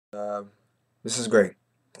Um, this is great.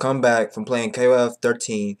 Come back from playing KOF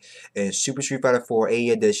 13 and Super Street Fighter 4 AE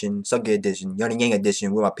Edition, Sucky Edition, Yang Yang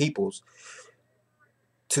Edition with my peoples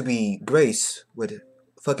to be graced with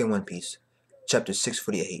fucking One Piece. Chapter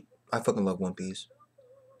 648. I fucking love One Piece.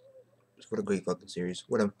 What a great fucking series.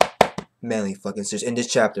 What a manly fucking series. In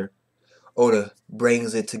this chapter, Oda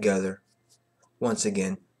brings it together once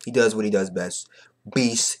again. He does what he does best.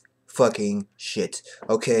 Beast fucking shit.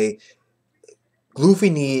 Okay, Luffy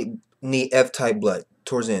need F type blood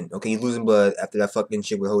towards the end. Okay, he's losing blood after that fucking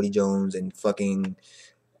shit with Hody Jones and fucking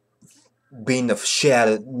beating the shit out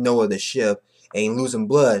of Noah the ship and losing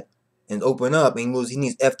blood and open up and he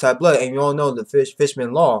needs F type blood. And you all know the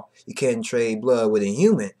Fishman law, you can't trade blood with a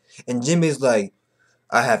human. And Jimbei's like,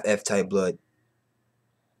 I have F type blood.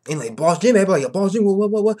 And like, Boss Jimmy, everybody like, Boss Jimmy,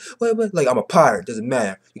 what? Like, I'm a pirate, doesn't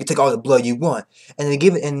matter. You can take all the blood you want. And they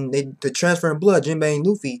give it, and they transferring blood, Jinbei and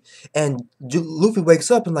Luffy. And Luffy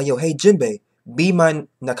wakes up and like, yo, hey, Jinbei, be my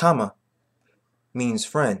nakama. Means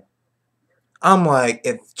friend. I'm like,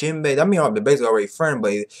 if Jinbei, I mean, they're basically already friend,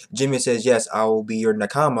 but Jinbei says, yes, I will be your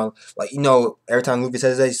nakama. Like, every time Luffy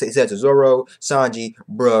says that, he says to Zoro, Sanji,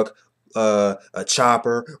 Brook,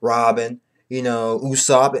 Chopper, Robin,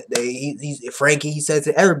 Usopp, Frankie, he says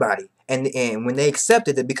to everybody. And when they accept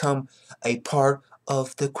it, they become a part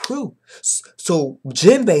of the crew. So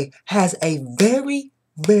Jinbei has a very,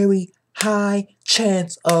 very high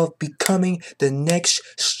chance of becoming the next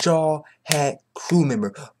Straw Hat crew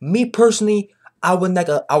member. Me personally, I would like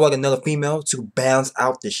another female to bounce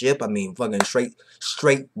out the ship. I mean, fucking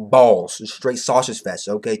straight balls, straight sausage fest.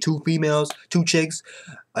 Okay, two females, two chicks,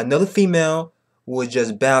 another female would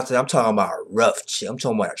just bounce. I'm talking about a rough chick. I'm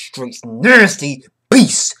talking about a straight nasty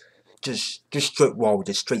beast. Just straight raw,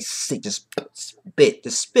 just straight sick, just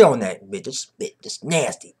spit on that bitch, just spit, just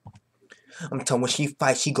nasty. I'm talking when she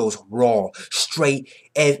fights, she goes raw, straight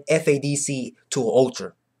FADC to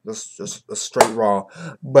ultra. Just a straight raw.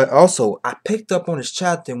 But also, I picked up on this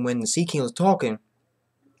chapter when the Sea King was talking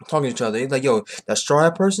to each other. He's like, yo, that straw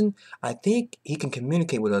hat person, I think he can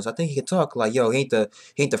communicate with us. I think he can talk. Like, yo, he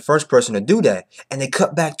ain't the first person to do that. And they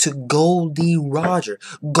cut back to Goldie Roger.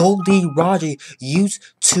 Goldie Roger used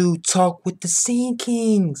to talk with the Sea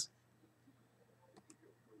Kings.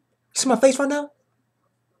 You see my face right now?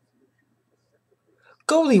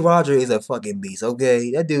 Goldie Roger is a fucking beast, okay?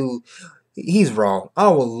 That dude, he's raw. I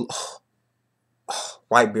will.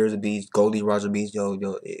 Whitebeard's a beast. Goldie Roger beast. Yo,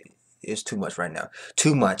 it's too much right now.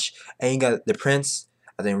 Too much. And you got the Prince,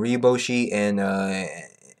 I think Riboshi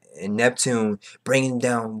and Neptune bringing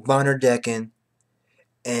down Vanderdecken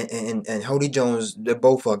and Hody Jones. They're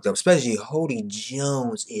both fucked up. Especially Hody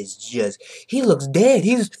Jones is just. He looks dead.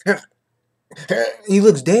 He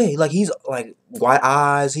looks dead. Like he's like white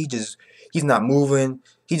eyes. He's not moving.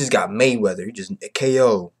 He just got Mayweather. He just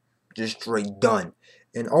KO. Just straight done.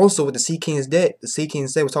 And also with the Sea King's dead, the Sea King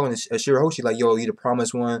said was talking to Shirahoshi like, yo, you the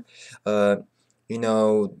promised one. Uh, they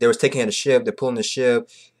was taking the ship, they're pulling the ship,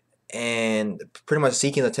 and pretty much the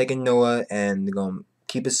Sea Kings are taking Noah and they're gonna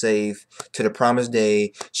keep it safe to the promised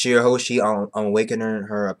day. Shirahoshi on awakening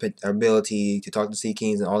her ability to talk to Sea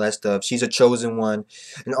Kings and all that stuff. She's a chosen one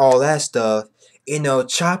and all that stuff.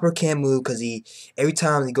 Chopper can't move because every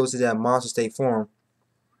time he goes to that monster state form,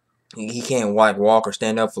 he can't walk or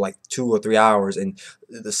stand up for like 2 or 3 hours. And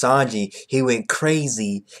the Sanji, he went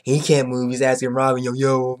crazy. He can't move. He's asking Robin,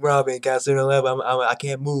 yo, Robin, got 7-Eleven. I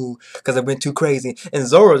can't move because I went too crazy. And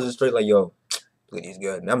Zoro's just straight like, yo, look at these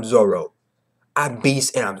guys. I'm Zoro. I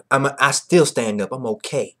beast and I still stand up. I'm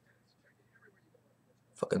okay.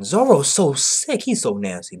 Fucking Zoro's so sick. He's so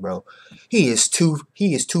nasty, bro. He is too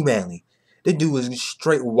manly. The dude is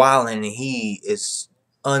straight wilding and he is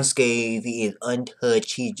unscathed. He is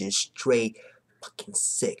untouched. He's just straight fucking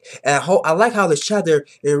sick. And I like how this chapter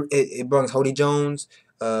it brings Hody Jones.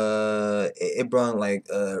 It brought like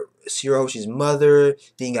Shiroshi's mother.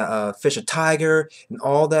 Then you got Fisher Tiger and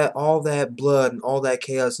all that blood and all that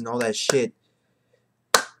chaos and all that shit.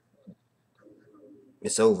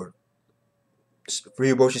 It's over.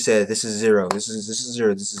 Ryuboshi said, "This is zero. This is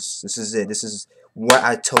zero. This is it. This is what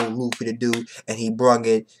I told Luffy to do, and he brung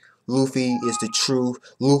it. Luffy is the truth.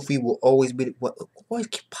 Luffy will always be what always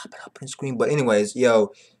keep popping up on the screen. But anyways,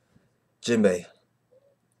 yo, Jinbei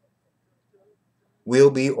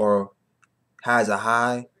will be or has a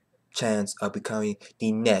high chance of becoming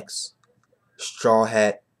the next Straw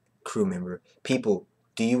Hat crew member. People,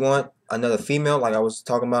 do you want another female, like I was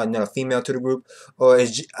talking about, another female to the group? Or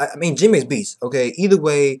I mean, Jimmy's beast, okay? Either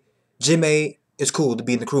way, Jimmy is cool to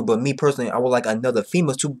be in the crew, but me personally, I would like another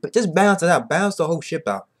female to just balance it out, balance the whole ship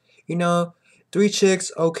out. You know, 3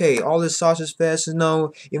 chicks, okay. All this sausage fest,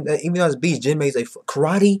 no. Even though it's beast, Jinbei's a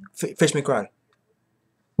karate, Fishman karate.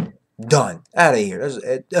 Done. Out of here.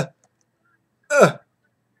 Uh,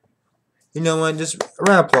 you know what? Just a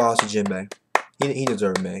round of applause to Jinbei. He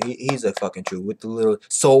deserves it, man. He's a fucking true with the little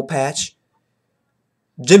soul patch.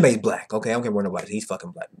 Jinbei's black. Okay, I don't care what nobody. He's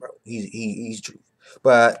fucking black, bro. He's true.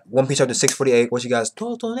 But One Piece up to 648. What you guys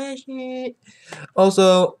thoughts on that shit?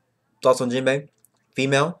 Also, thoughts on Jinbei?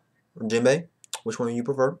 Female? Jinbei? Which one you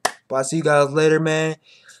prefer? But I'll see you guys later, man.